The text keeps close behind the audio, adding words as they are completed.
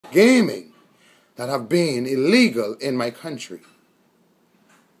gaming that have been illegal in my country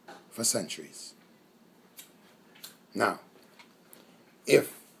for centuries. Now,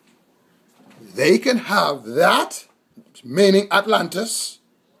 if they can have that, meaning Atlantis,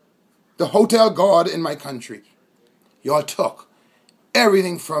 the hotel guard in my country, y'all took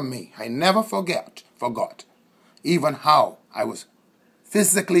everything from me. I never forgot, even how I was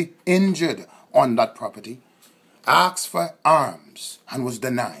physically injured on that property, asked for arms and was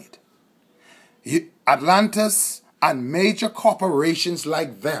denied. Atlantis and major corporations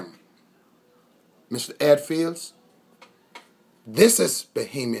like them, Mr. Edfields, this is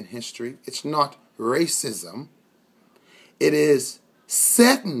Bahamian history. It's not racism. It is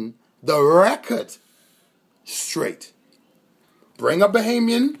setting the record straight. Bring a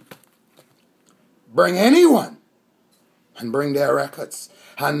Bahamian, bring anyone, and bring their records.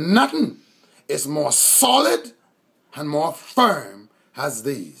 And nothing is more solid and more firm as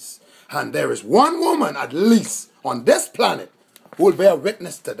these. And there is one woman, at least, on this planet who will bear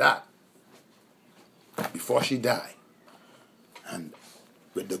witness to that before she died. And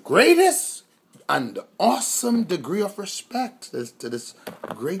with the greatest and the awesome degree of respect to this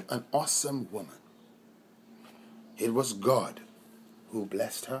great and awesome woman, it was God who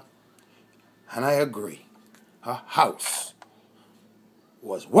blessed her. And I agree, her house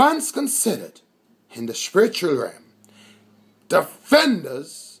was once considered in the spiritual realm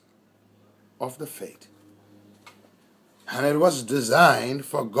defenders of the faith. And it was designed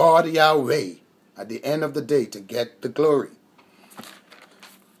for God Yahweh at the end of the day to get the glory.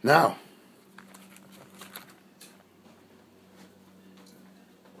 Now,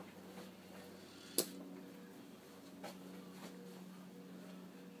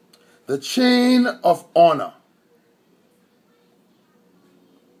 the chain of honor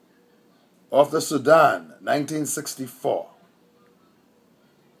of the Sudan, 1964.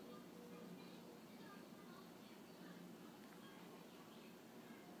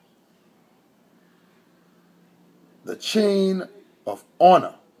 The chain of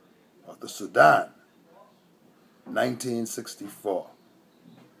honor of the Sudan, 1964.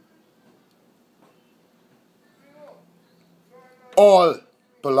 All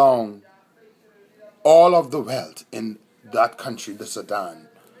of the wealth in that country, the Sudan,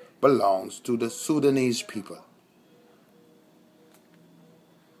 belongs to the Sudanese people.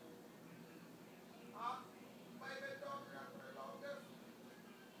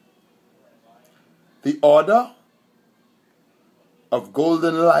 The Order of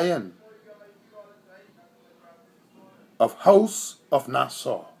Golden Lion of House of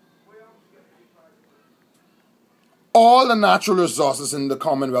Nassau. All the natural resources in the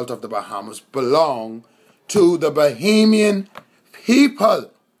Commonwealth of the Bahamas belong to the Bahamian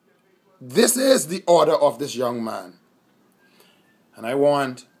people. This is the order of this young man. And I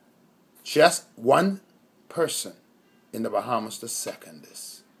want just one person in the Bahamas to second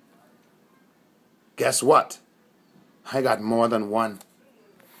this. Guess what? I got more than one.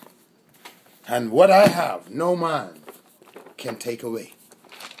 And what I have, no man can take away.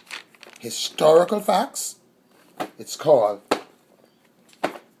 Historical facts. It's called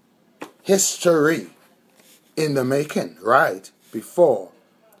history in the making, right before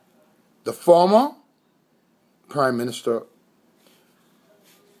the former Prime Minister,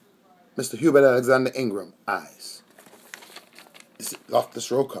 Mr. Hubert Alexander Ingram, eyes.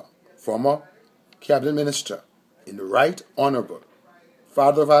 Loftus Roker, former Cabinet Minister in the Right Honorable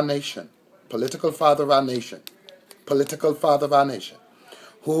Father of our nation, political father of our nation,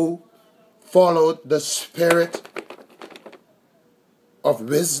 who followed the spirit of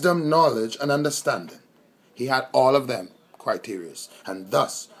wisdom, knowledge, and understanding. He had all of them criteria, and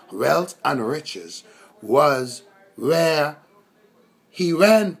thus wealth and riches was where he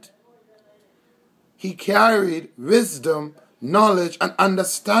went. He carried wisdom, knowledge, and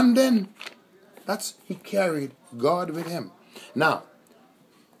understanding. He carried God with him. Now,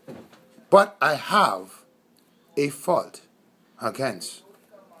 but I have a fault against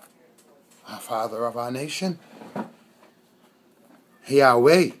our father of our nation.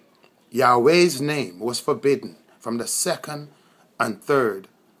 Yahweh's name was forbidden from the 2nd and 3rd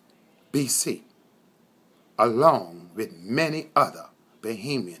BC, along with many other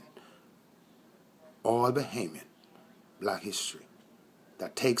all Bahamian black history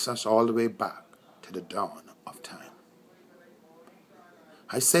that takes us all the way back to the dawn of time.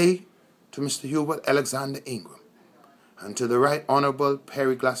 I say to Mr. Hubert Alexander Ingram and to the Right Honorable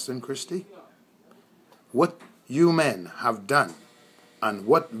Perry Glaston Christie, what you men have done and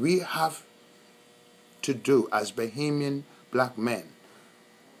what we have to do as Bahamian black men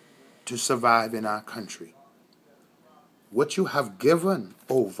to survive in our country which you have given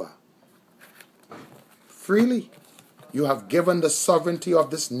over freely. You have given the sovereignty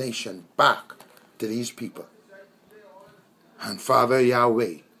of this nation back to these people. And Father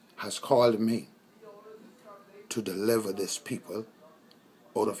Yahweh has called me to deliver this people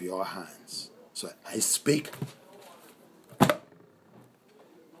out of your hands. So I speak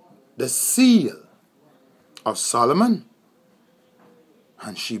the seal of Solomon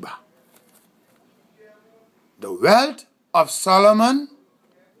and Sheba. The wealth of Solomon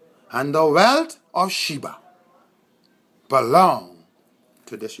and the wealth of Sheba belong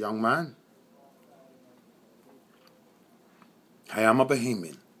to this young man. I am a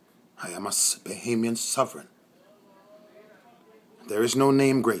Bahamian. I am a Bahamian sovereign. There is no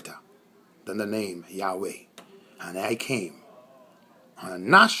name greater than the name Yahweh. And I came on a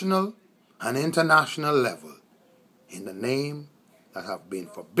national and international level in the name that have been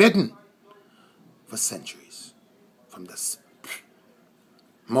forbidden for centuries, from the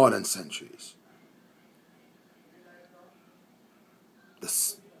more than centuries.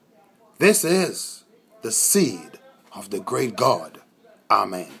 This is the seed of the great God.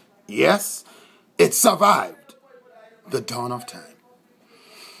 Amen. Yes, it survived the dawn of time.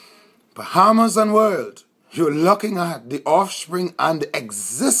 Bahamas and world, you're looking at the offspring and the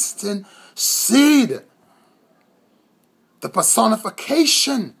existing seed, the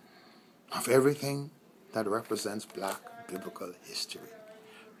personification of everything that represents black biblical history.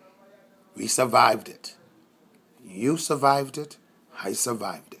 We survived it. You survived it. I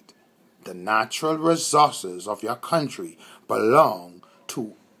survived it. The natural resources of your country belong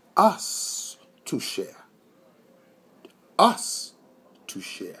to us to share. Us to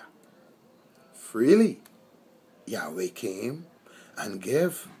share. Freely, Yahweh came and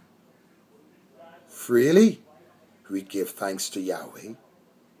gave. Freely, we give thanks to Yahweh.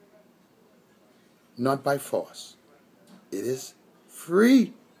 Not by force. It is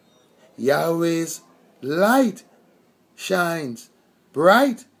free. Yahweh's light shines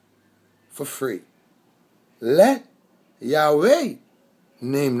bright for free. Let Yahweh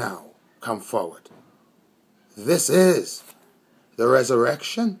name now come forward. This is the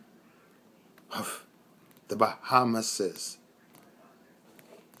resurrection of the Bahamas'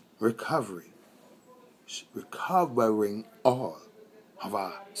 recovering all of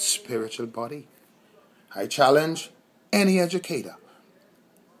our spiritual body. I challenge any educator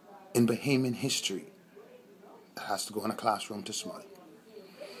in Bahamian history that has to go in a classroom to study.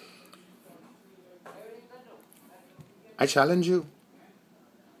 I challenge you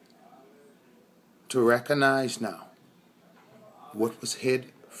to recognize now what was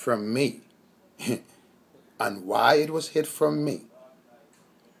hid from me and why it was hid from me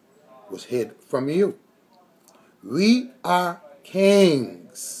was hid from you. We are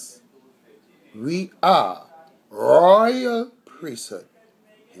kings. We are royal priesthood.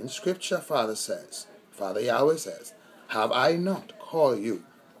 In Scripture, Father Yahweh says, have I not called you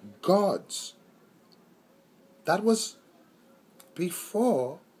gods? That was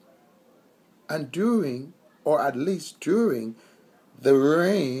before and during, or at least during, the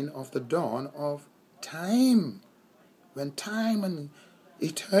reign of the dawn of time. When time and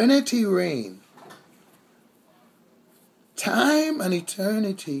eternity reign. Time and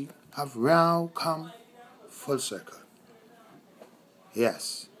eternity have now come full circle.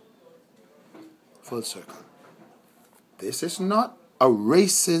 Yes, full circle. This is not a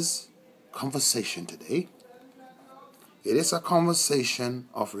racist conversation today. It is a conversation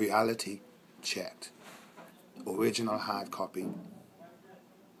of reality checked. Original hard copy.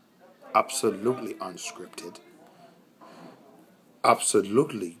 Absolutely unscripted.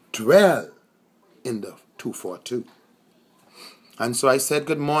 Absolutely dwell in the 242. And so I said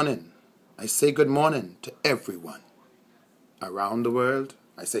good morning. I say good morning to everyone around the world.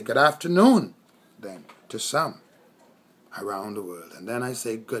 I say good afternoon then to some around the world. And then I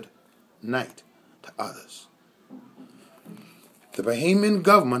say good night to others. The Bahamian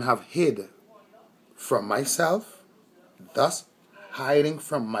government have hid from myself, thus hiding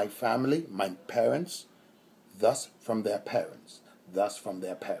from my family, my parents, thus from their parents, thus from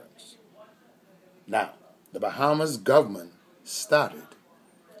their parents. Now, the Bahamas government started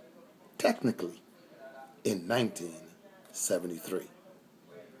technically in 1973.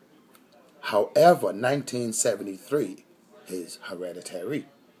 However, 1973 is hereditary.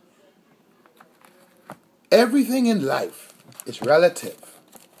 Everything in life is relative.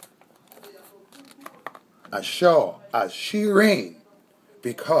 As sure as she reigned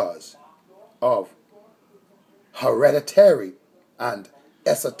because of hereditary and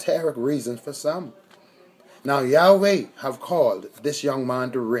esoteric reasons for some. Now Yahweh have called this young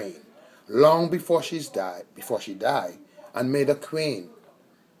man to reign long before she died, And may the Queen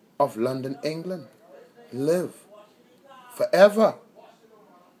of London, England, live forever.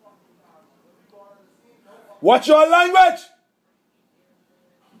 Watch your language!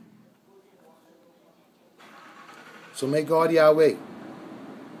 So may God Yahweh,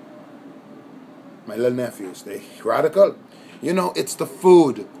 my little nephews, they radical. You know, it's the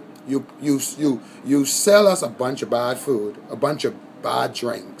food. You sell us a bunch of bad food, a bunch of bad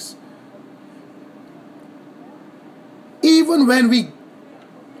drinks. Even when we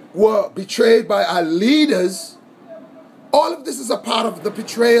were betrayed by our leaders, all of this is a part of the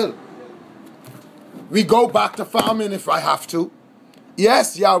betrayal. We go back to farming if I have to.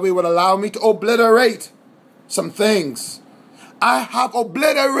 Yes, Yahweh would allow me to obliterate some things. I have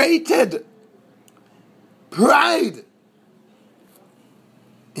obliterated pride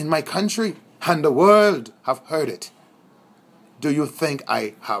in my country, and the world have heard it. Do you think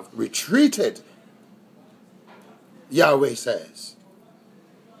I have retreated? Yahweh says.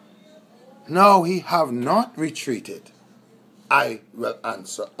 No, he have not retreated. I will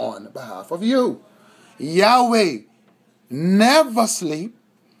answer on behalf of you. Yahweh never sleep,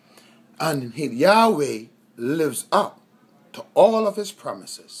 and Yahweh lives up to all of his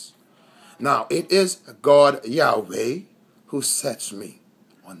promises. Now, it is God Yahweh who sets me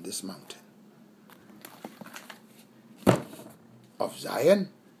on this mountain of Zion.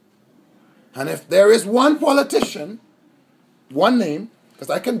 And if there is one politician, one name, because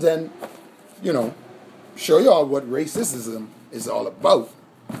I can then, show you all what racism is all about.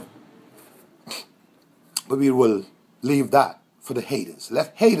 But we will leave that for the haters.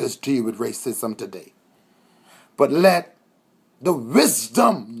 Let haters deal with racism today. But let the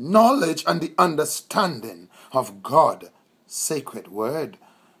wisdom, knowledge, and the understanding of God's sacred word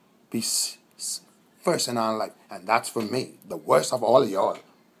be first in our life. And that's for me, the worst of all of y'all.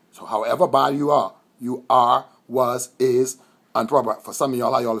 So however bad you are, was, is, and probably for some of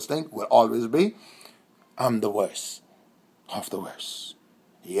y'all, I always think, will always be, I'm the worst of the worst.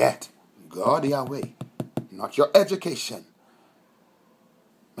 Yet, God Yahweh, not your education,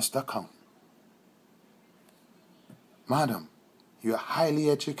 Mr. Accountant. Madam, you are highly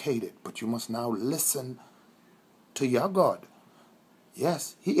educated, but you must now listen to your God.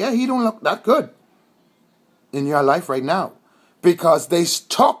 Yes, he don't look that good in your life right now, because they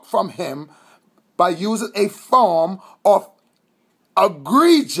took from him by using a form of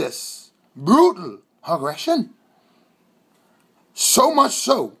egregious, brutal aggression. So much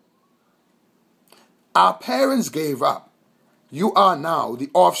so, our parents gave up. You are now the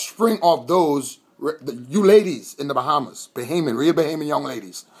offspring of those, you ladies in the Bahamas, real Bahamian young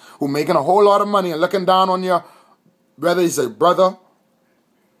ladies, who making a whole lot of money and looking down on your, whether he's a brother,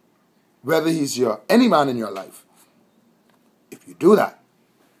 whether he's any man in your life. If you do that,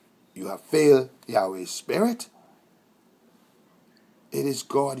 you have failed Yahweh's spirit. It is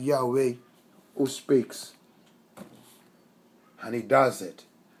God Yahweh who speaks. And he does it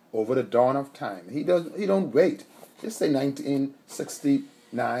over the dawn of time. He don't wait. Just say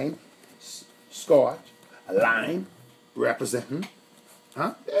 1969, Scotch, a line representing.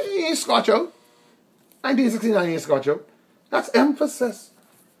 Huh? He ain't Scotcho. 1969 ain't Scotcho. That's emphasis.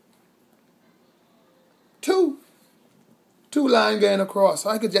 Two line going across. So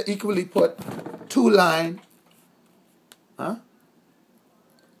I could just equally put 2 line,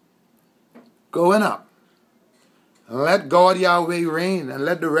 going up. And let God Yahweh reign, and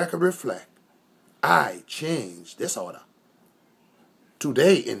let the record reflect. I changed this order.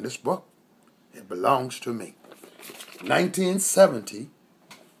 Today in this book, it belongs to me. 1970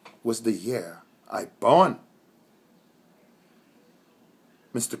 was the year I born.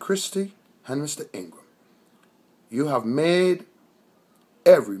 Mr. Christie and Mr. Ingram, you have made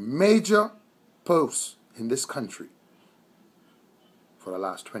every major post in this country for the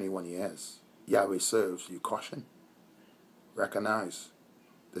last 21 years. Yahweh serves you caution. Recognize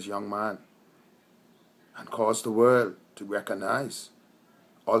this young man and cause the world to recognize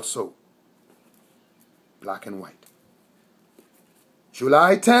also black and white.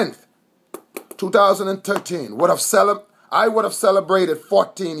 July 10th, 2013, I would have celebrated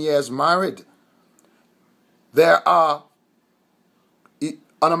 14 years married. There are an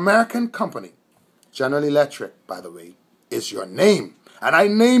American company, General Electric, by the way, is your name. And I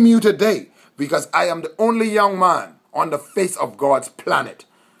name you today because I am the only young man on the face of God's planet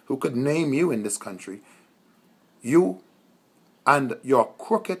who could name you in this country. You and your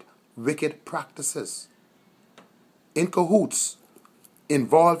crooked, wicked practices in cahoots,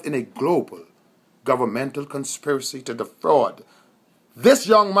 involved in a global governmental conspiracy to defraud this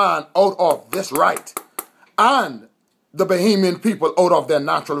young man out of this right and the Bahamian people out of their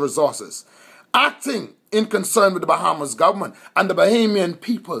natural resources, acting in concern with the Bahamas government and the Bahamian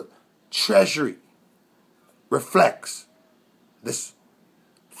people treasury reflects this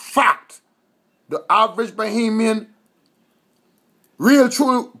fact. The average Bahamian, real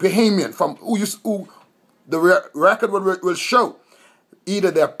true Bahamian, from who the record will show,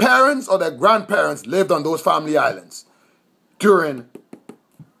 either their parents or their grandparents lived on those family islands during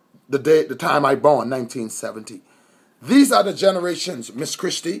the time I born, 1970. These are the generations, Miss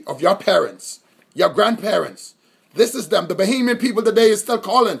Christie, of your parents, your grandparents. This is them. The Bahamian people today is still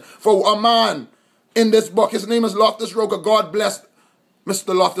calling for a man in this book. His name is Loftus Roker. God bless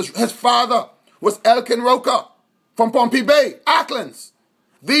Mr. Loftus. His father was Elkin Roker from Pompey Bay, Acklands.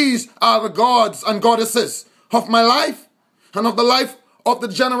 These are the gods and goddesses of my life and of the life of the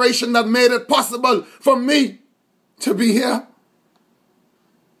generation that made it possible for me to be here.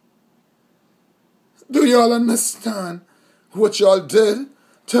 Do y'all understand what y'all did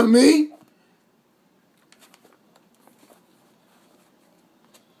to me?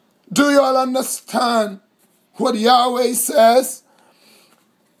 Do y'all understand what Yahweh says?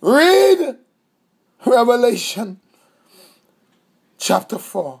 Read Revelation chapter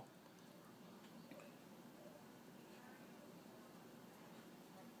 4.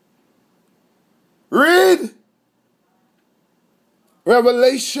 Read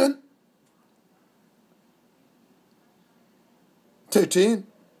Revelation 13.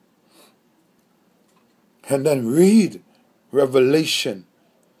 And then read Revelation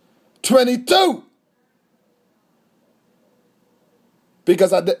 22.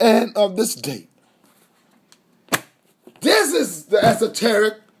 Because at the end of this day, this is the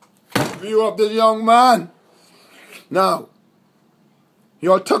esoteric view of the young man. Now,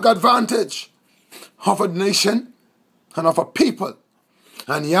 you all took advantage of a nation and of a people.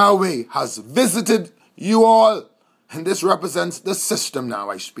 And Yahweh has visited you all. And this represents the system now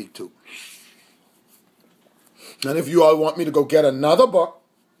I speak to. And if you all want me to go get another book,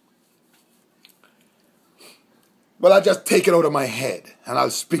 well, I'll just take it out of my head and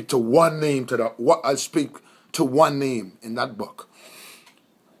I'll speak to one name I'll speak to one name in that book.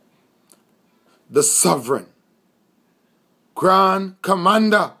 The sovereign Grand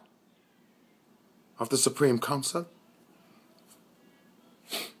Commander of the Supreme Council.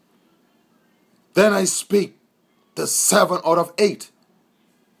 Then I speak the 7 out of 8,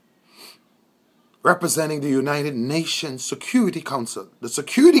 representing the United Nations Security Council. The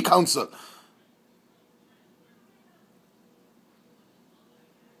Security Council.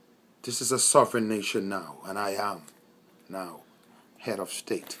 This is a sovereign nation now, and I am now head of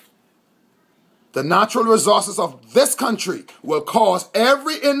state. The natural resources of this country will cause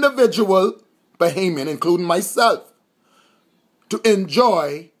every individual Bahamian, including myself, to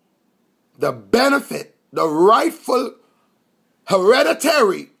enjoy the benefit, the rightful,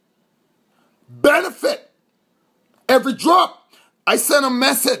 hereditary benefit. Every drop. I send a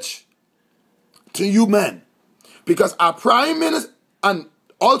message to you men, because our prime minister, and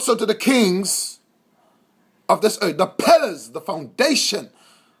also to the kings of this earth, the pillars, the foundation,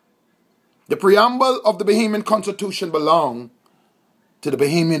 the preamble of the Bahamian Constitution belong to the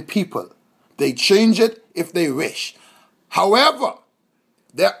Bahamian people. They change it if they wish. However,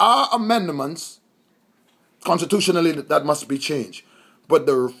 there are amendments constitutionally that must be changed. But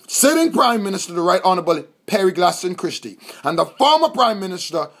the sitting Prime Minister, the Right Honorable Perry Glaston Christie, and the former Prime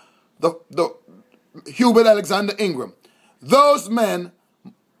Minister, the Hubert Alexander Ingram, those men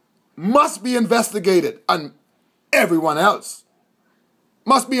must be investigated, and everyone else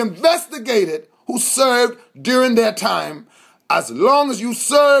must be investigated who served during their time. As long as you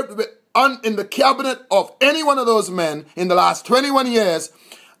served in the cabinet of any one of those men in the last 21 years,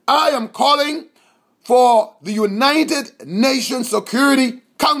 I am calling for the United Nations Security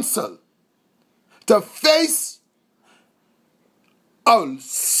Council to face a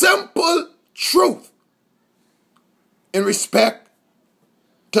simple truth in respect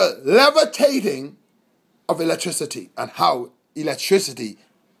to levitating of electricity and how electricity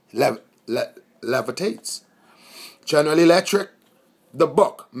levitates. General Electric, the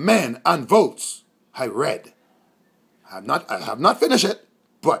book, Men and Votes, I read. I have not finished it,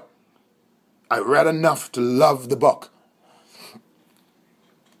 but I read enough to love the book.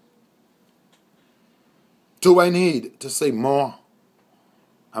 Do I need to say more?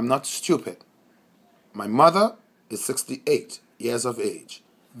 I'm not stupid. My mother is 68 years of age.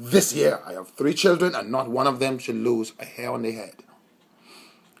 This year, I have 3 children, and not one of them should lose a hair on their head.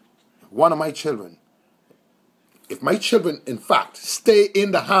 One of my children, if my children, in fact, stay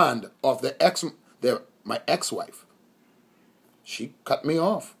in the hand of my ex-wife, she cut me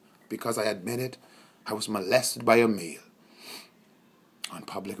off because I admitted I was molested by a male on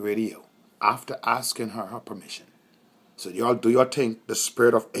public radio. after asking her permission. So y'all, do y'all think the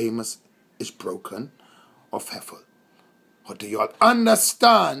spirit of Amos is broken or fearful? Or do y'all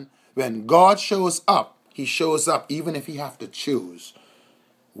understand when God shows up, he shows up even if he have to choose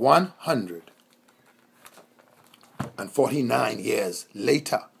 149 years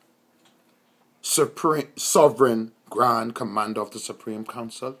later, sovereign grand commander of the Supreme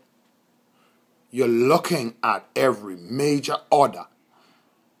Council? You're looking at every major order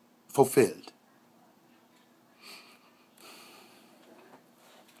fulfilled.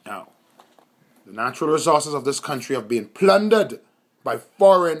 Now, the natural resources of this country have been plundered by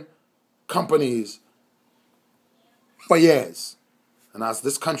foreign companies for years. And as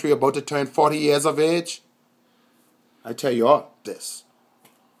this country about to turn 40 years of age, I tell you all this.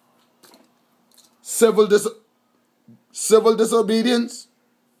 Civil disobedience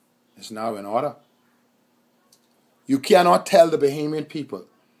is now in order. You cannot tell the Bahamian people,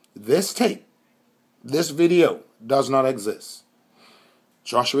 this tape, this video does not exist.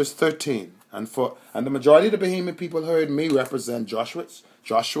 Joshua is 13. And the majority of the Bahamian people heard me represent Joshua,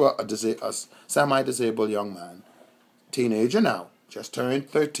 a semi-disabled young man, teenager now, just turned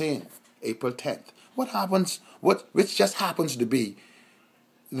 13, April 10th. Which just happens to be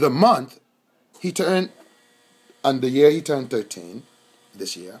the month he turned, and the year he turned 13,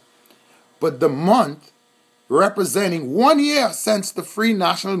 this year, but the month representing 1 year since the Free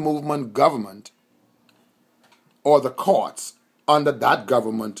National Movement government, or the courts under that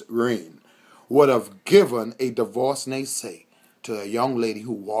government reign, would have given a divorce naysay to a young lady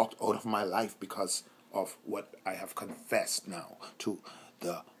who walked out of my life because of what I have confessed now to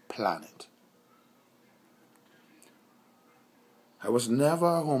the planet. I was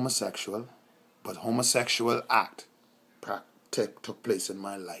never homosexual, but homosexual act took place in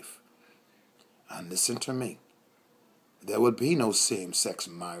my life. And listen to me, there would be no same-sex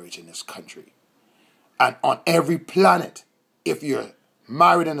marriage in this country. And on every planet, if you're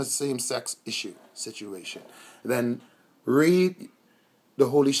married in a same-sex situation, then read the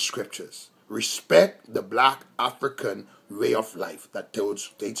Holy Scriptures. Respect the black African way of life that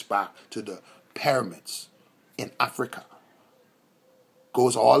dates back to the pyramids in Africa.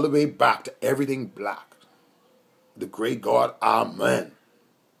 Goes all the way back to everything black. The great God, Amen.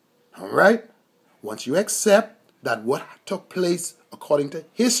 All right? Once you accept that what took place according to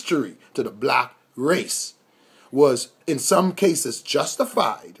history to the black race was in some cases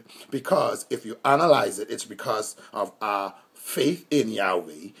justified, because if you analyze it, it's because of our faith in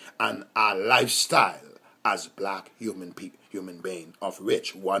Yahweh and our lifestyle as black human being, of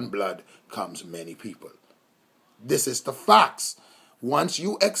which one blood comes many people. This is the facts. Once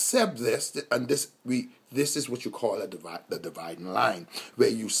you accept this, and this is what you call the dividing line, where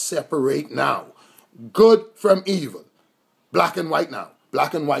you separate now good from evil, black and white now,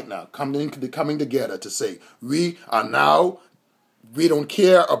 coming together to say we don't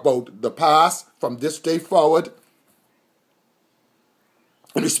care about the past from this day forward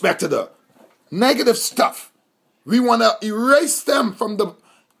in respect to the negative stuff. We want to erase them from the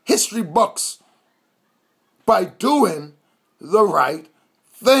history books by doing the right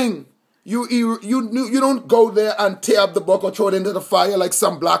thing. You don't go there and tear up the book or throw it into the fire like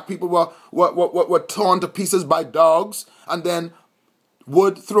some black people were torn to pieces by dogs, and then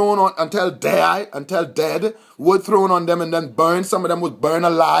wood thrown on until dead, wood thrown on them and then burned. Some of them was burned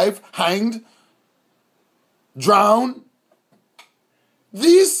alive, hanged, drowned.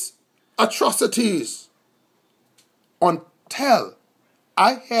 These atrocities, until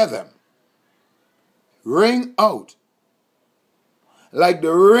I hear them ring out like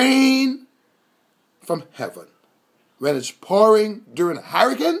the rain from heaven when it's pouring during a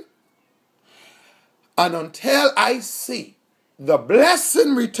hurricane, and until I see the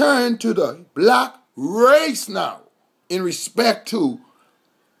blessing return to the black race now in respect to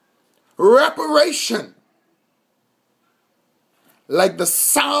reparation, like the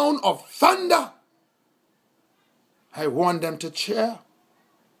sound of thunder, I want them to cheer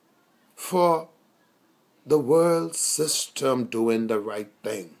for the world system doing the right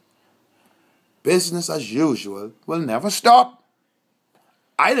thing. Business as usual will never stop.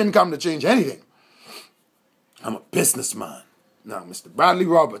 I didn't come to change anything. I'm a businessman. Now, Mr. Bradley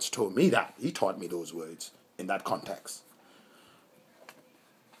Roberts told me that. He taught me those words in that context.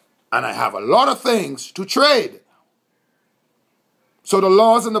 And I have a lot of things to trade. So the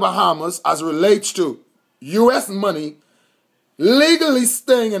laws in the Bahamas, as relates to U.S. money, legally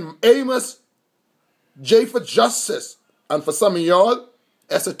staying in Amos J for justice, and for some of y'all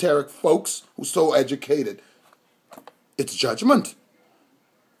esoteric folks who so educated, it's judgment.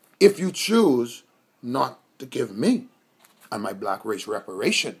 If you choose not to give me and my black race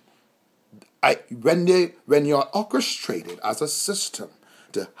reparation, When you're orchestrated as a system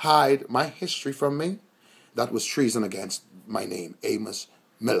to hide my history from me, that was treason against my name, Amos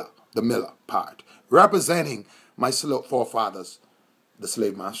Miller, the Miller part, representing my forefathers, the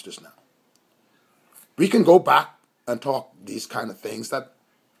slave masters now. We can go back and talk these kind of things that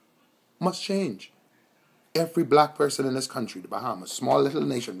must change. Every black person in this country, the Bahamas, small little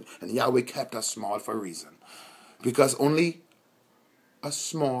nation, and Yahweh kept us small for a reason. Because only a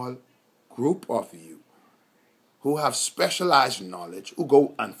small group of you who have specialized knowledge, who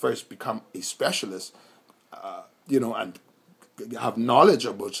go and first become a specialist, and have knowledge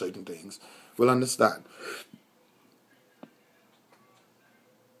about certain things, will understand.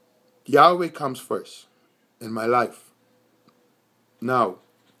 Yahweh comes first in my life. Now,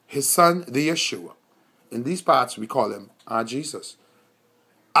 his son, the Yeshua. In these parts, we call him our Jesus.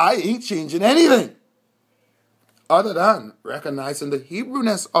 I ain't changing anything other than recognizing the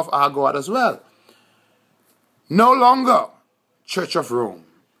Hebrewness of our God as well. No longer Church of Rome,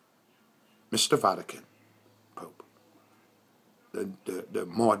 Mr. Vatican, Pope, the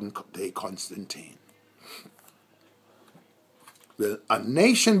modern day Constantine. Will a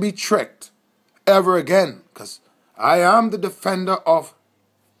nation be tricked ever again? Because I am the defender of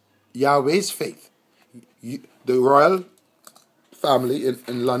Yahweh's faith. The royal family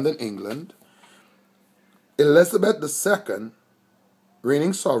in London, England, Elizabeth II,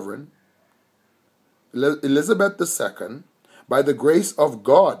 reigning sovereign, Elizabeth II, by the grace of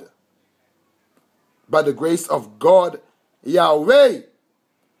God, Yahweh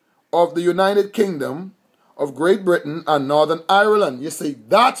of the United Kingdom of Great Britain and Northern Ireland. You see,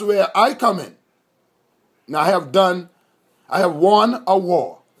 that's where I come in. Now I have won a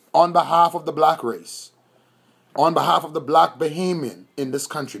war on behalf of the black race, on behalf of the black Bahamian in this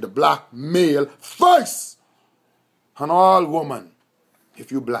country, the black male first, and all woman,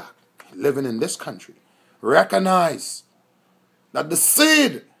 if you black, living in this country, recognize that the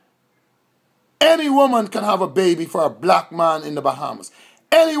seed, any woman can have a baby for a black man in the Bahamas.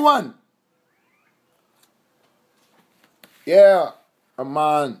 Anyone. Yeah, a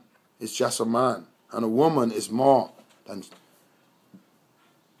man is just a man, and a woman is more than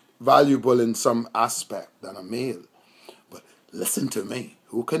valuable in some aspect than a male. But listen to me.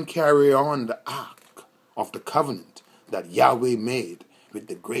 Who can carry on the ark of the covenant that Yahweh made with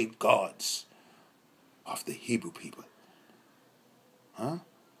the great gods of the Hebrew people?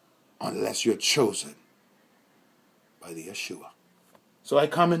 Unless you're chosen by the Yeshua. So I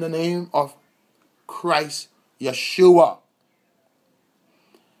come in the name of Christ Yeshua,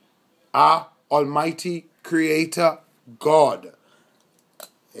 our Almighty Creator God.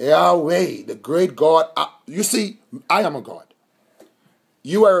 Yahweh, the great God. You see, I am a God.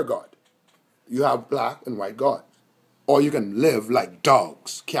 You are a God. You have black and white gods. Or you can live like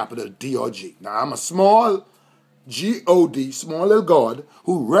dogs, capital D-O-G. Now, I'm a small G-O-D, small little God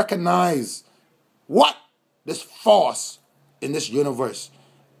who recognize what? This force in this universe.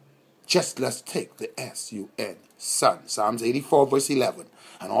 Just let's take the S-U-N, Son. Psalms 84, verse 11.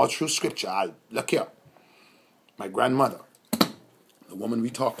 And all through Scripture, look here. My grandmother, the woman we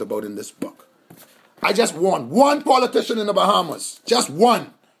talked about in this book. I just won one politician in the Bahamas. Just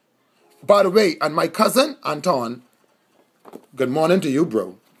one. By the way, and my cousin, Anton, good morning to you,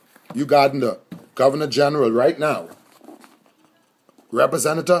 bro. You got the Governor General right now.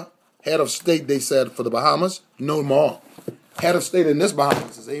 Representative, head of state, they said, for the Bahamas, no more. Head of state in this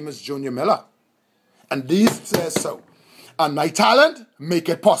Bahamas is Amos Jr. Miller. And these says so. And my talent, make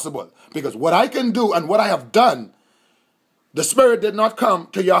it possible. Because what I can do and what I have done, the Spirit did not come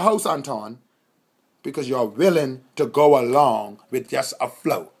to your house, Anton, because you're willing to go along with just a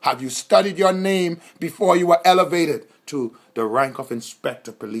flow. Have you studied your name before you were elevated to the rank of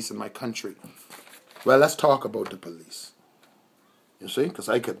Inspector Police in my country? Well, let's talk about the police. You see, because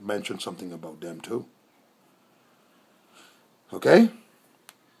I could mention something about them too. Okay?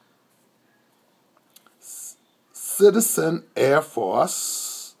 Citizen Air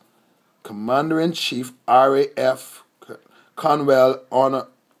Force, Commander-in-Chief RAF Conwell,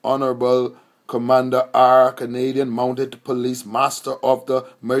 Honorable Commander R, Canadian Mounted Police, Master of the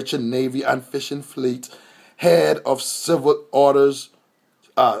Merchant Navy and Fishing Fleet, Head of Civil Orders,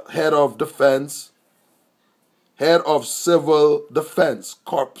 Head of Civil Defense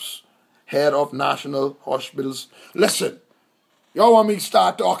Corps, Head of National Hospitals. Listen, y'all want me to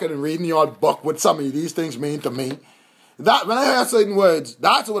start talking and reading your book what some of these things mean to me? That when I hear certain words,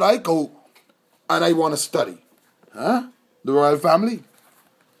 that's what I go and I want to study. The royal family.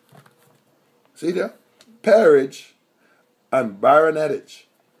 See there? Peerage and baronetage.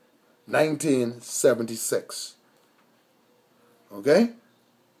 1976. Okay?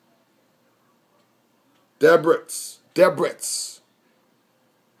 Debrits,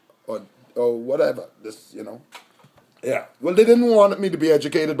 or whatever. This, Yeah. Well, they didn't want me to be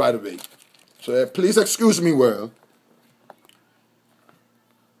educated, by the way. So please excuse me, world.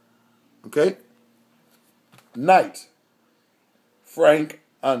 Okay? Knight, Frank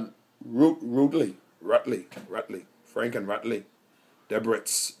and Rutley. Frank and Rutley.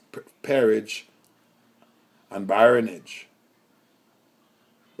 Debrits, Peerage, and Baronage.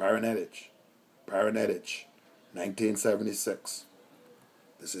 1976.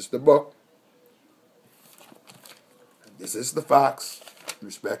 This is the book. This is the facts in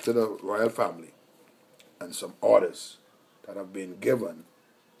respect to the royal family and some orders that have been given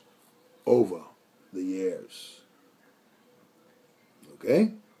over the years.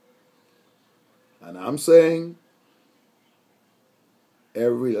 Okay? And I'm saying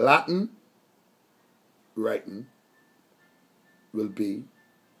every Latin writing will be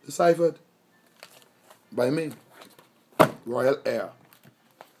deciphered by me. Royal heir.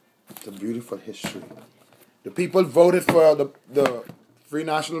 It's a beautiful history. The people voted for the Free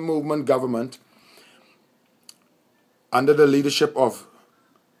National Movement government under the leadership of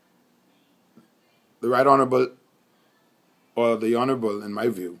the Right Honorable, or the Honorable in my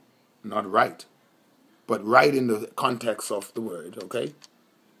view, not right, but right in the context of the word, okay?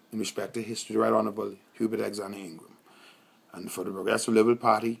 In respect to history, the Right Honorable Hubert Alexander Ingram. And for the Progressive Liberal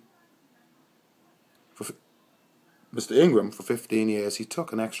Party, for Mr. Ingram, for 15 years, he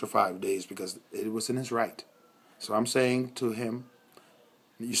took an extra 5 days because it was in his right. So I'm saying to him,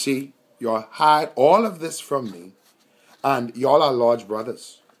 you see, y'all hide all of this from me, and y'all are large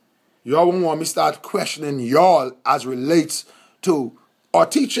brothers. Y'all won't want me start questioning y'all as relates to, or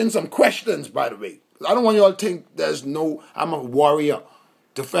teaching some questions, by the way. I don't want y'all to think I'm a warrior,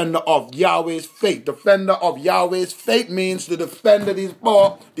 defender of Yahweh's faith. Defender of Yahweh's faith means to defend these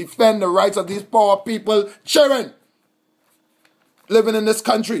poor, defend the rights of these poor people, children, living in this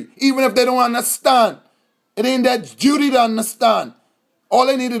country. Even if they don't understand, it ain't their duty to understand. All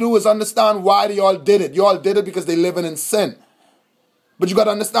they need to do is understand why they all did it. You all did it because they living in sin. But you got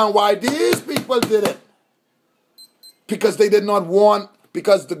to understand why these people did it. Because they did not want,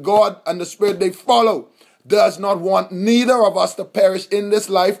 because the God and the Spirit they follow does not want neither of us to perish in this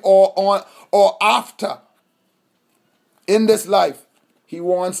life or after. In this life, He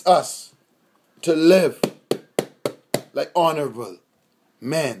wants us to live like honorable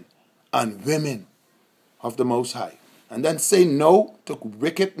men and women of the Most High. And then say no to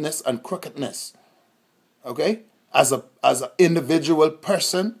wickedness and crookedness. Okay? As an individual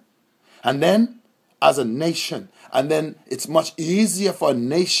person, and then as a nation. And then it's much easier for a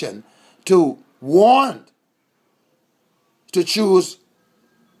nation to want to choose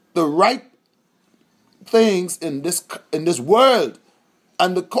the right things in this world,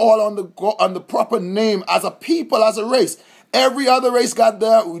 and to call on the proper name as a people, as a race. Every other race got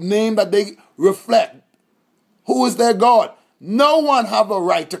their name that they reflect. Who is their God? No one have a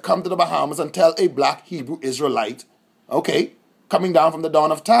right to come to the Bahamas and tell a black Hebrew Israelite, okay, coming down from the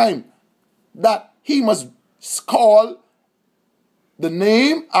dawn of time, that he must call the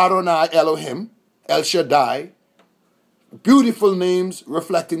name Adonai Elohim, El Shaddai, beautiful names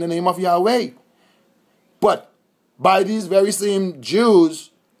reflecting the name of Yahweh. But by these very same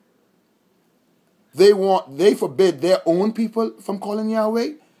Jews, they forbid their own people from calling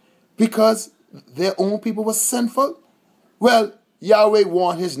Yahweh because their own people were sinful. Well, Yahweh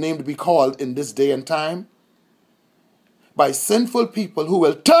want His name to be called in this day and time by sinful people who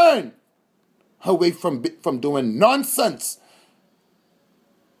will turn away from doing nonsense.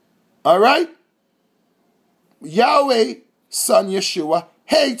 All right? Yahweh, Son Yeshua,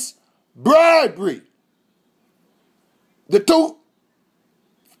 hates bribery. The two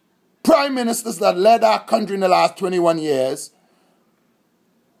prime ministers that led our country in the last 21 years,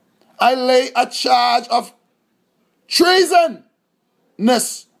 I lay a charge of treasonous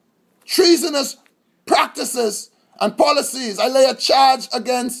practices and policies. I lay a charge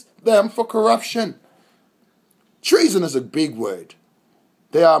against them for corruption. Treason is a big word.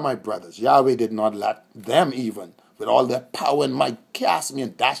 They are my brothers. Yahweh did not let them, even with all their power and might, cast me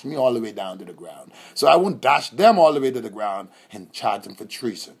and dash me all the way down to the ground. So I won't dash them all the way to the ground and charge them for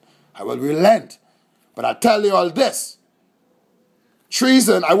treason. I will relent. But I tell you all this.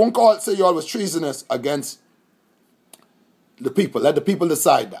 Treason, I won't say you all was treasonous against the people. Let the people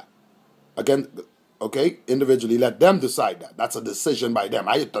decide that. Again, okay, individually, let them decide that. That's a decision by them.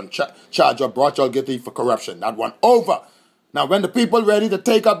 I done charge or brought y'all guilty for corruption. That one over. Now, when the people ready to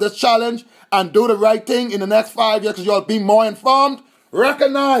take up this challenge and do the right thing in the next 5 years, because y'all be more informed,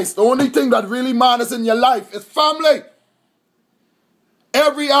 recognize the only thing that really matters in your life is family.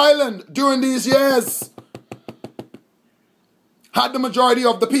 Every island during these years had the majority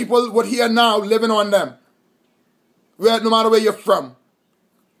of the people what here now living on them, no matter where you're from.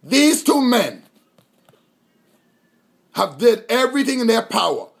 These two men have did everything in their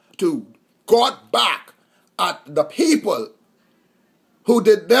power to got back at the people who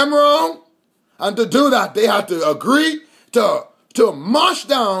did them wrong, and to do that they had to agree to march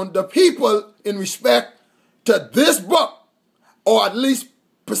down the people in respect to this book, or at least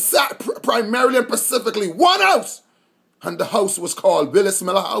primarily and specifically one house, and the house was called Willis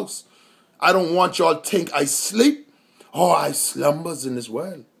Miller House. I don't want y'all to think I sleep or I slumbers in this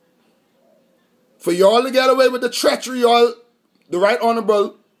world. For y'all to get away with the treachery, y'all, the Right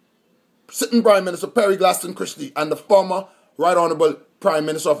Honorable sitting Prime Minister Perry Glaston Christie and the former Right Honorable Prime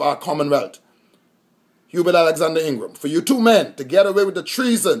Minister of our Commonwealth, Hubert Alexander Ingram, for you two men to get away with the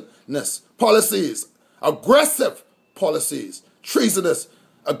treasonous policies, aggressive policies, treasonous,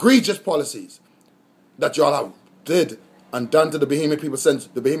 egregious policies that y'all have did and done to the Bahamian people since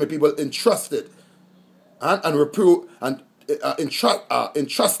the Bahamian people entrusted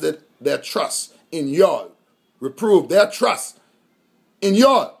entrusted their trust in y'all, reproved their trust in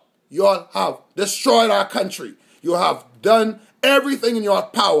y'all. Y'all have destroyed our country. You have done everything in your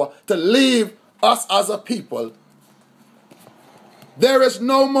power to leave us as a people. There is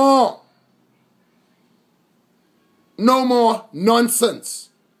no more nonsense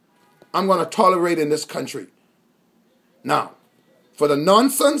I'm going to tolerate in this country. Now, for the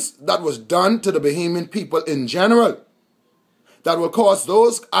nonsense that was done to the Bahamian people in general, that will cause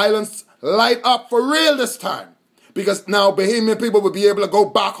those islands light up for real this time. Because now Bahamian people will be able to go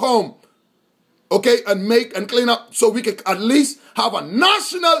back home, okay, and make and clean up, so we could at least have a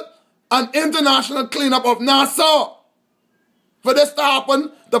national and international cleanup of Nassau. For this to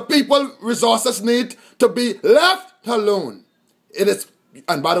happen, the people resources need to be left alone. It is,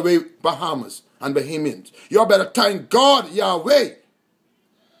 and by the way, Bahamas and Bahamians, you better thank God, Yahweh.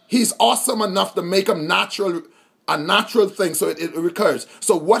 He's awesome enough to make them a natural thing, so it recurs.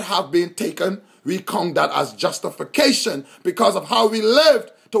 So what have been taken, we count that as justification because of how we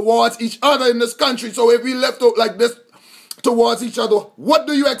lived towards each other in this country. So if we lived like this towards each other, what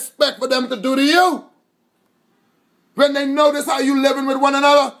do you expect for them to do to you? When they notice how you living with one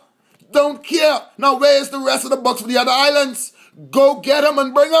another, don't care. Now where's the rest of the bucks for the other islands? Go get them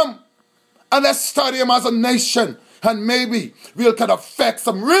and bring them. And let's study them as a nation. And maybe we can affect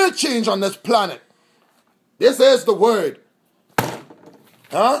some real change on this planet. This is the word.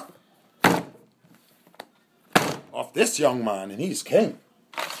 Huh? Of this young man, and he's king.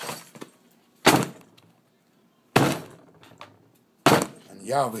 And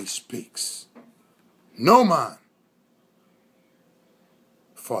Yahweh speaks. No man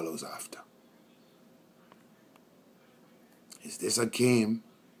follows after. Is this a game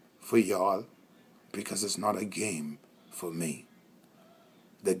for y'all? Because it's not a game for me.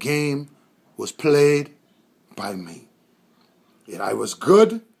 The game was played by me. Yet I was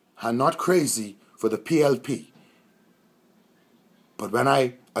good and not crazy for the PLP. But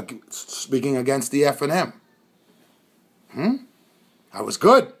when speaking against the F&M, I was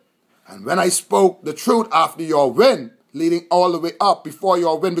good. And when I spoke the truth after your win, leading all the way up before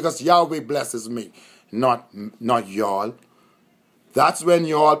your win, because Yahweh blesses me, not y'all. That's when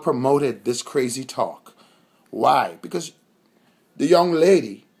y'all promoted this crazy talk. Why? Because the young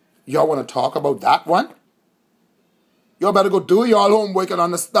lady, y'all want to talk about that one? Y'all better go do y'all homework and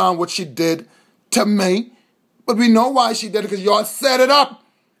understand what she did to me. But we know why she did it, because y'all set it up.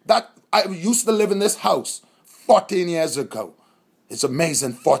 That I used to live in this house 14 years ago. It's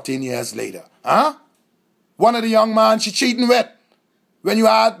amazing 14 years later. Huh? One of the young man she cheating with, when you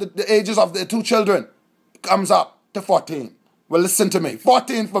add the ages of the two children, comes up to 14. Well, listen to me.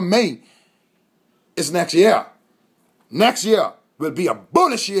 14 for me is next year. Next year will be a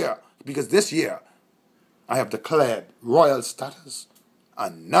bullish year, because this year I have declared royal status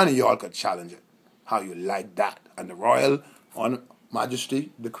and none of y'all could challenge it. How you like that? And the royal on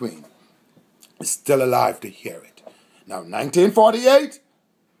Majesty, the Queen, is still alive to hear it. Now, 1948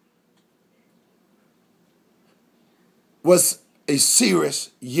 was a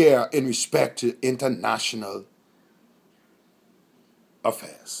serious year in respect to international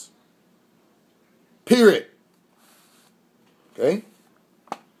affairs. Period. Okay?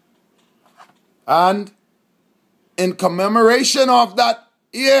 And in commemoration of that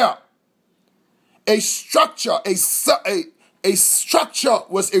year, a structure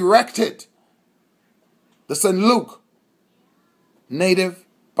was erected. The St. Luke Native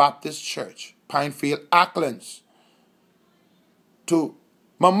Baptist Church, Pinefield, Acklands, to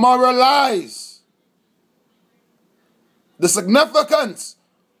memorialize the significance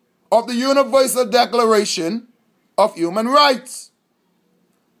of the Universal Declaration of human rights.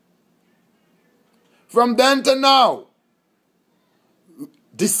 From then to now,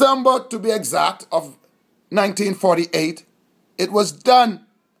 December to be exact of 1948, it was done.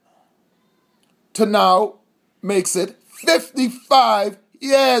 To now makes it 55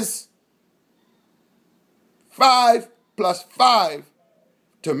 years. 5 plus 5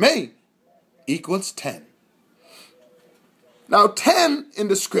 to me equals 10. Now 10 in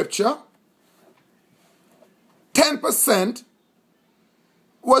the scripture, 10%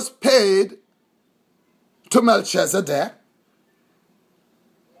 was paid to Melchizedek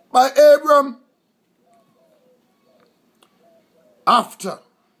by Abram after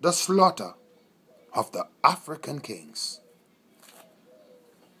the slaughter of the African kings.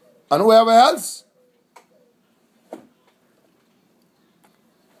 And whoever else,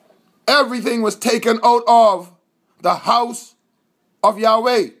 everything was taken out of the house of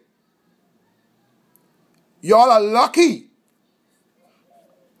Yahweh. Y'all are lucky.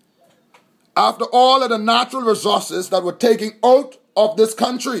 After all of the natural resources that were taken out of this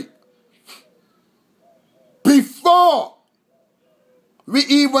country, before we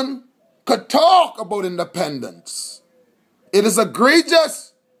even could talk about independence. It is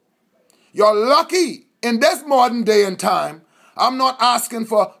egregious. You're lucky in this modern day and time. I'm not asking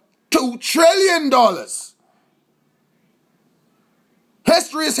for $2 trillion.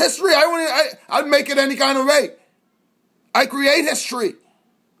 History is history. I'll make it any kind of way. I create history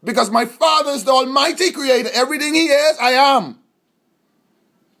because my Father is the Almighty Creator. Everything He is, I am.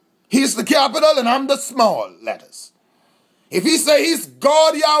 He's the capital and I'm the small letters. If He say He's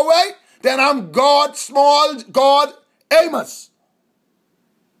God Yahweh, then I'm God, small God, Amos.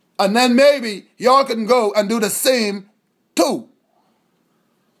 And then maybe y'all can go and do the same too.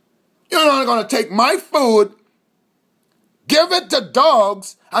 You're not going to take my food, give it to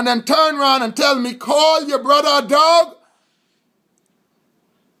dogs, and then turn around and tell me, call your brother a dog?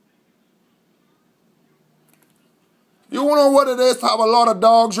 You know what it is to have a lot of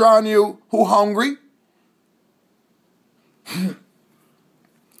dogs around you who hungry?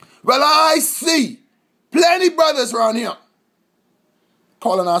 Well, I see plenty brothers around here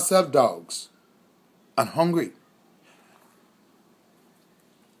calling ourselves dogs and hungry.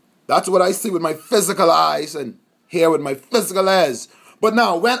 That's what I see with my physical eyes and hear with my physical ears. But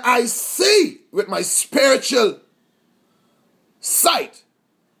now, when I see with my spiritual sight,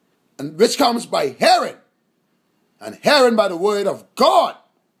 and which comes by hearing, and hearing by the word of God,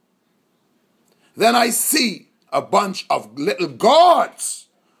 then I see a bunch of little gods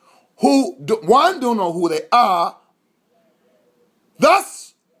who, one, don't know who they are,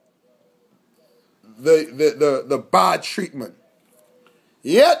 thus the bad treatment.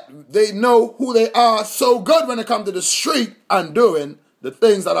 Yet they know who they are so good when they come to the street and doing the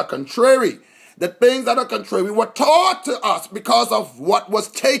things that are contrary. The things that are contrary were taught to us because of what was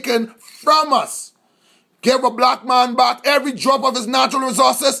taken from us. Give a black man back every drop of his natural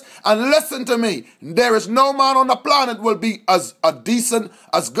resources, and listen to me. There is no man on the planet will be as decent,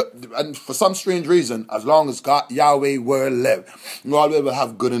 as good, and for some strange reason, as long as God, Yahweh will live. God will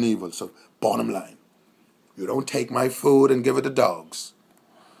have good and evil. So, bottom line, you don't take my food and give it to dogs.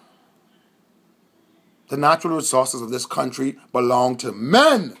 The natural resources of this country belong to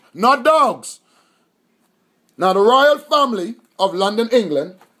men, not dogs. Now, the royal family of London,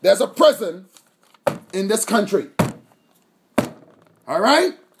 England, there's a prison in this country. All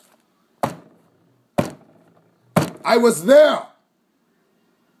right? I was there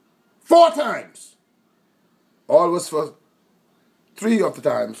 4 times. All was for 3 of the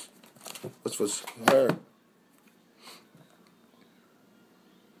times was for her.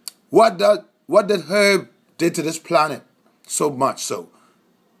 What did Herb did to this planet so much so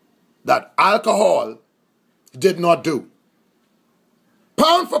that alcohol did not do?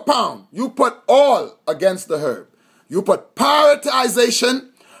 Pound for pound, you put all against the herb. You put prioritization,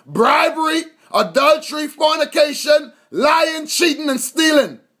 bribery, adultery, fornication, lying, cheating, and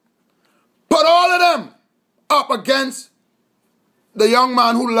stealing. Put all of them up against the young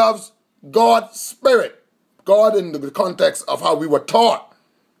man who loves God's spirit. God in the context of how we were taught.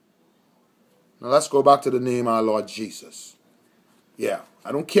 Now let's go back to the name of our Lord Jesus. Yeah,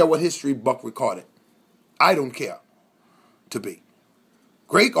 I don't care what history book recorded. I don't care to be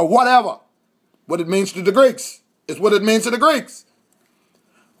Greek or whatever. What it means to the Greeks is what it means to the Greeks.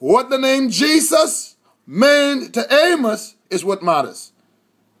 What the name Jesus meant to Amos is what matters.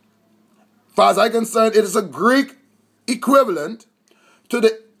 As far as I'm concerned, it is a Greek equivalent to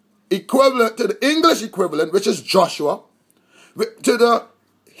the English equivalent, which is Joshua, to the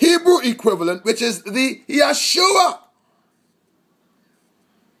Hebrew equivalent, which is the Yeshua.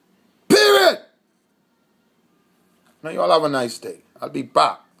 Period. Now you all have a nice day. I'll be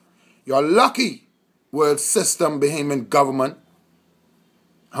back. You're lucky, world system, Bahamian government.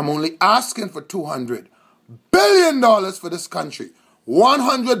 I'm only asking for $200 billion for this country.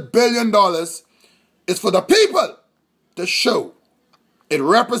 $100 billion is for the people to show it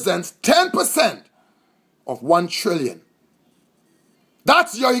represents 10% of 1 trillion.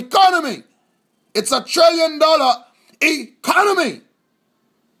 That's your economy. It's $1 trillion economy.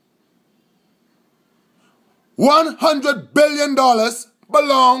 $100 billion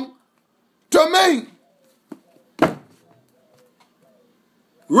belong to me.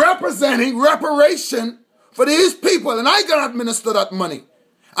 Representing reparation for these people. And I can administer that money.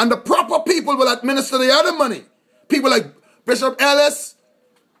 And the proper people will administer the other money. People like Bishop Ellis,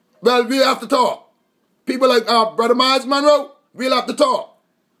 well, we'll have to talk. People like Brother Miles Monroe, we'll have to talk.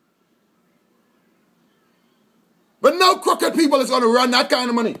 But no crooked people is going to run that kind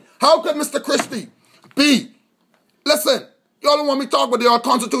of money. How could Mr. Christie be? Listen, y'all don't want me to talk about the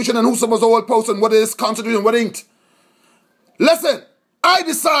Constitution and who's supposed to hold posts and what is Constitution and what ain't. Listen, I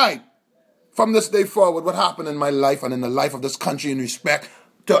decide from this day forward what happened in my life and in the life of this country in respect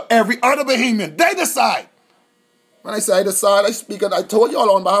to every other Bahamian. They decide. When I say I decide, I speak and I told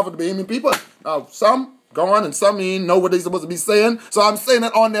y'all on behalf of the Bahamian people. Now, some gone and some know what they're supposed to be saying. So I'm saying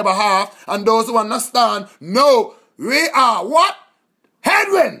it on their behalf. And those who understand know we are what?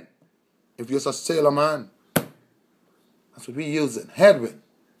 Headwind. If you're a sailor man. That's what we're using. Headwind.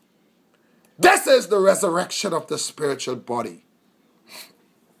 This is the resurrection of the spiritual body.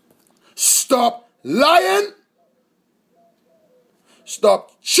 Stop lying.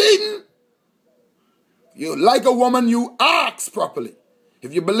 Stop cheating. You like a woman, you ask properly.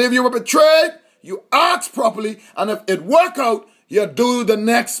 If you believe you were betrayed, you ask properly. And if it work out, you do the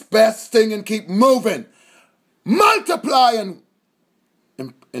next best thing and keep moving. Multiply and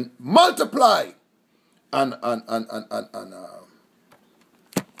multiply and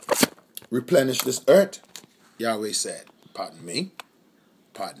replenish this earth. Yahweh said, pardon me.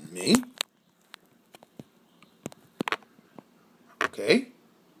 Pardon me. Okay.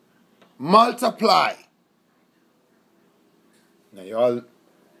 Multiply. Now y'all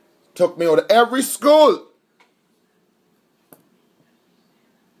took me out of every school.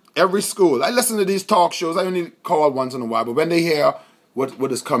 Every school. I listen to these talk shows. I only call once in a while. But when they hear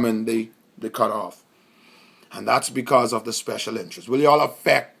what is coming, they cut off. And that's because of the special interest. Will y'all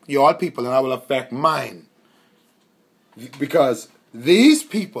affect y'all people and I will affect mine. Because these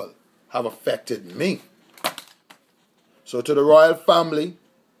people have affected me. So to the royal family,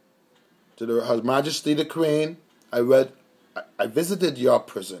 to Her Majesty the Queen, I visited your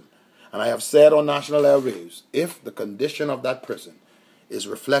prison. And I have said on national airwaves, if the condition of that prison is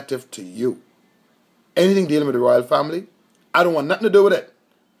reflective to you, anything dealing with the royal family, I don't want nothing to do with it.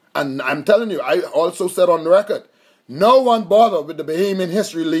 And I'm telling you, I also said on the record, no one bothered with the Bahamian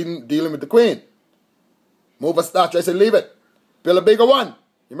history dealing with the Queen. Move a statue, I said leave it. Build a bigger one.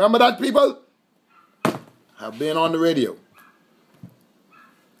 You remember that, people? I've been on the radio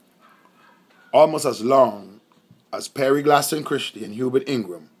almost as long as Perry Glaston Christie and Hubert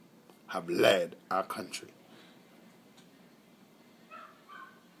Ingram have led our country.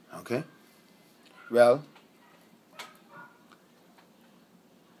 Okay? Well,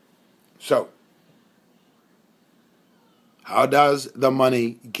 so, how does the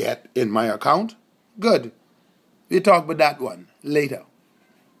money get in my account? Good. We'll talk about that one later.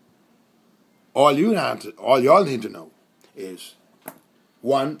 All y'all need to know is,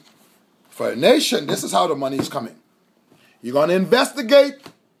 one, for a nation, this is how the money is coming. You're going to investigate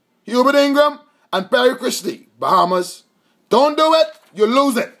Hubert Ingram and Perry Christie, Bahamas. Don't do it, you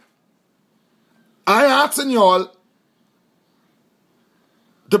lose it. I ain't asking y'all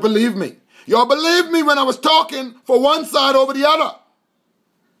to believe me. Y'all believed me when I was talking for one side over the other.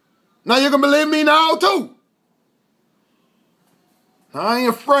 Now you can believe me now too. I ain't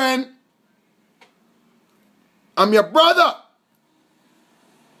your friend. I'm your brother.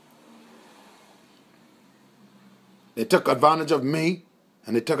 They took advantage of me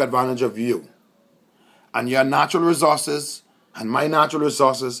and they took advantage of you. And your natural resources and my natural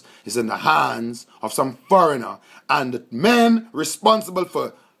resources is in the hands of some foreigner. And the men responsible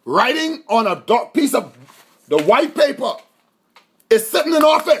for writing on a piece of the white paper is sitting in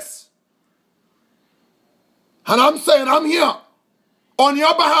office. And I'm saying I'm here on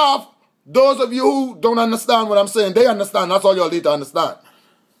your behalf. Those of you who don't understand what I'm saying, they understand. That's all y'all need to understand.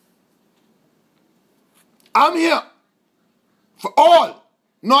 I'm here for all.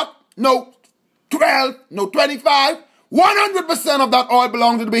 No 12, no 25. 100% of that oil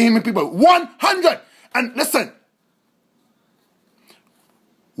belongs to the Bahamian people. 100. And listen,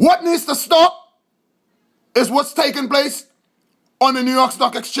 what needs to stop is what's taking place on the New York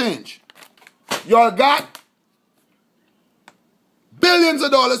Stock Exchange. Y'all got billions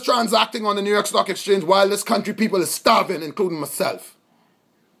of dollars transacting on the New York Stock Exchange while this country people is starving, including myself.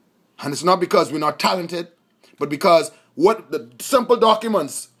 And it's not because we're not talented, but because what the simple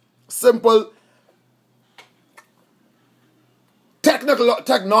documents, simple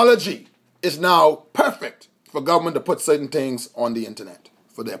technology is now perfect for government to put certain things on the internet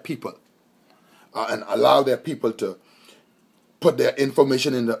for their people and allow their people to put their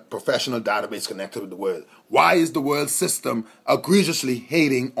information in the professional database connected with the world. Why is the world system egregiously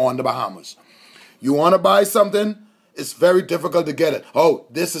hating on the Bahamas? You want to buy something, it's very difficult to get it. Oh,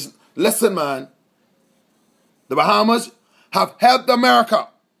 this is... Listen, man. The Bahamas have helped America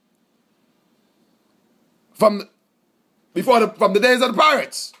from the days of the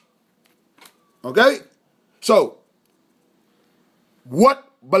pirates. Okay? So, what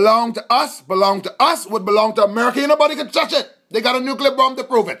belonged to us, what belonged to America. Nobody can touch it. They got a nuclear bomb to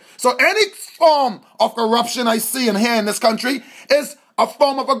prove it. So any form of corruption I see and hear in this country is a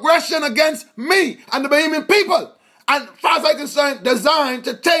form of aggression against me and the Bahamian people. And as far as I'm concerned, designed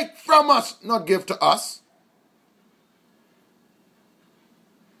to take from us, not give to us.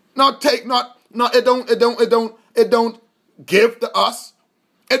 It don't give to us.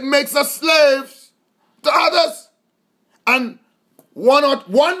 It makes us slaves to others. And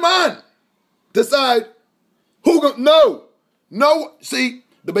one man decide who no. See,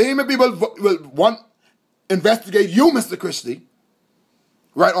 the Bahamian people will investigate you, Mr. Christie.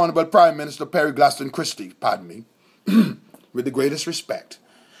 Right Honorable Prime Minister Perry Glaston Christie, pardon me, with the greatest respect.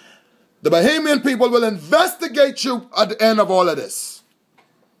 The Bahamian people will investigate you at the end of all of this.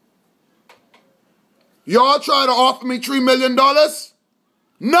 Y'all try to offer me $3 million?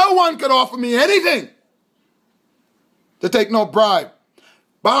 No one could offer me anything to take no bribe.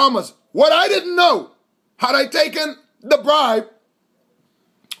 Bahamas, what I didn't know, had I taken the bribe,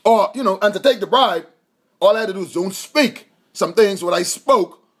 or, and to take the bribe, all I had to do is don't speak some things what I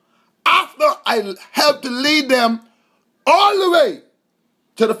spoke after I helped to lead them all the way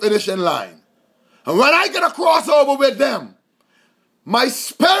to the finishing line. And when I get a crossover with them, my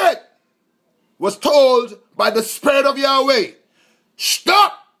spirit was told by the Spirit of Yahweh,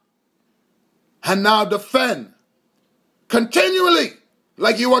 stop and now defend continually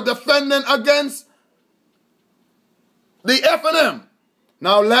like you are defending against the F&M.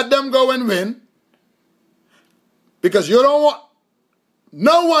 Now let them go and win, because you don't want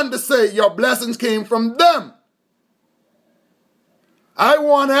no one to say your blessings came from them. I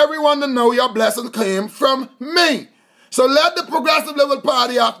want everyone to know your blessings came from me. So let the Progressive Liberal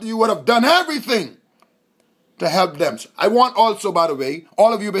Party after you would have done everything to help them. I want also, by the way,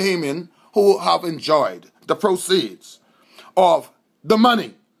 all of you Bahamian who have enjoyed the proceeds of the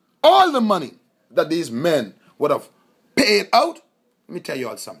money, all the money that these men would have paid out. Let me tell you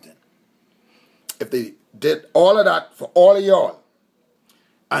all something. If they did all of that for all of y'all,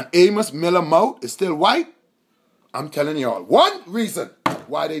 and Amos Miller mouth is still white, I'm telling y'all one reason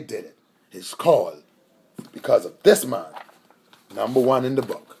why they did it is called because of this man, number one in the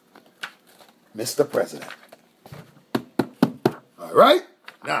book, Mr. President. All right?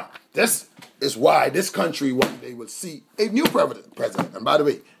 Now, this is why this country one day will see a new president. And by the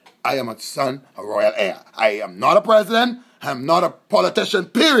way, I am a son of royal heir. I am not a president. I am not a politician,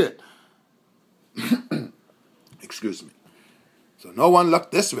 period. Excuse me. So no one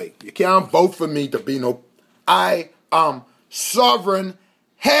look this way. You can't vote for me to be no... I am sovereign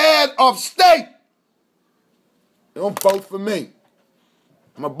head of state. You don't vote for me.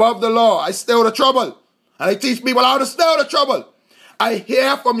 I'm above the law. I stay out of trouble. And I teach people how to stay out of trouble. I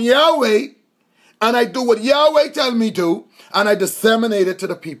hear from Yahweh, and I do what Yahweh tell me to, and I disseminate it to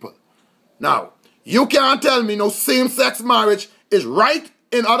the people. Now, you can't tell me no same-sex marriage is right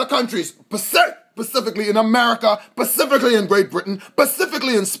in other countries, specifically in America, specifically in Great Britain,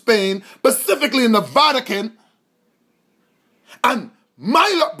 specifically in Spain, specifically in the Vatican. And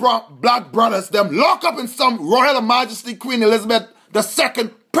my black brothers, them lock up in some Royal Majesty Queen Elizabeth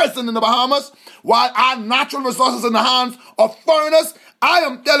II prison in the Bahamas, while our natural resources in the hands of foreigners. I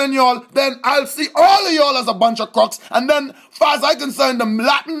am telling y'all, then I'll see all of y'all as a bunch of crooks. And then, far as I'm concerned, the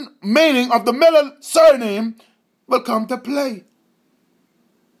Latin meaning of the Miller surname will come to play.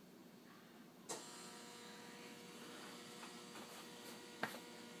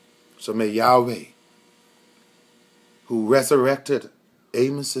 So may Yahweh, who resurrected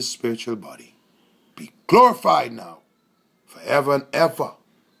Amos's spiritual body, be glorified now, forever and ever.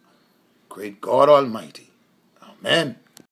 Great God Almighty. Amen.